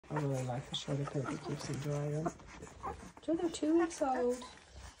I really like the shorter coat that keeps them drier. So they're 2 weeks old.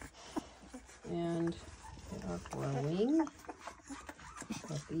 And they are growing.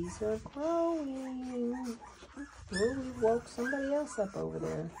 Puppies are growing. Oh, we woke somebody else up over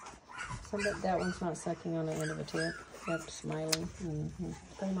there. That one's not sucking on the end of a tip. Yep, smiling.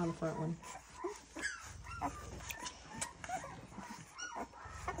 Put him on the front one.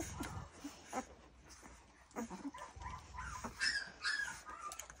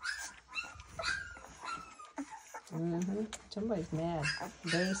 Somebody's mad.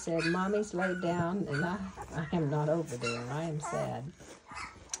 They said, Mommy's laid down, and I am not over there. I am sad.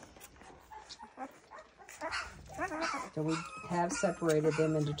 So we have separated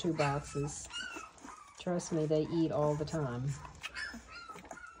them into 2 boxes. Trust me, they eat all the time.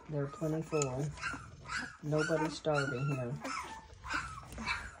 They're plenty full. Nobody's starving here.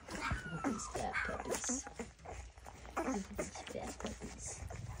 Look at these fat puppies. Look at these fat puppies.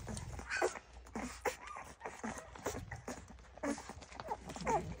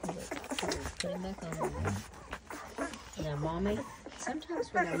 Put him back on there. Now, Mommy, sometimes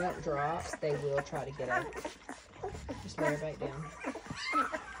when the milk drops, they will try to get up. Just lay her back down.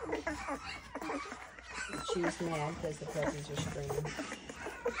 She's mad because the puppies are screaming.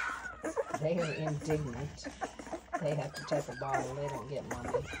 They are indignant. They have to take a bottle. They don't get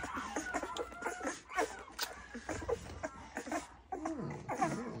Mommy.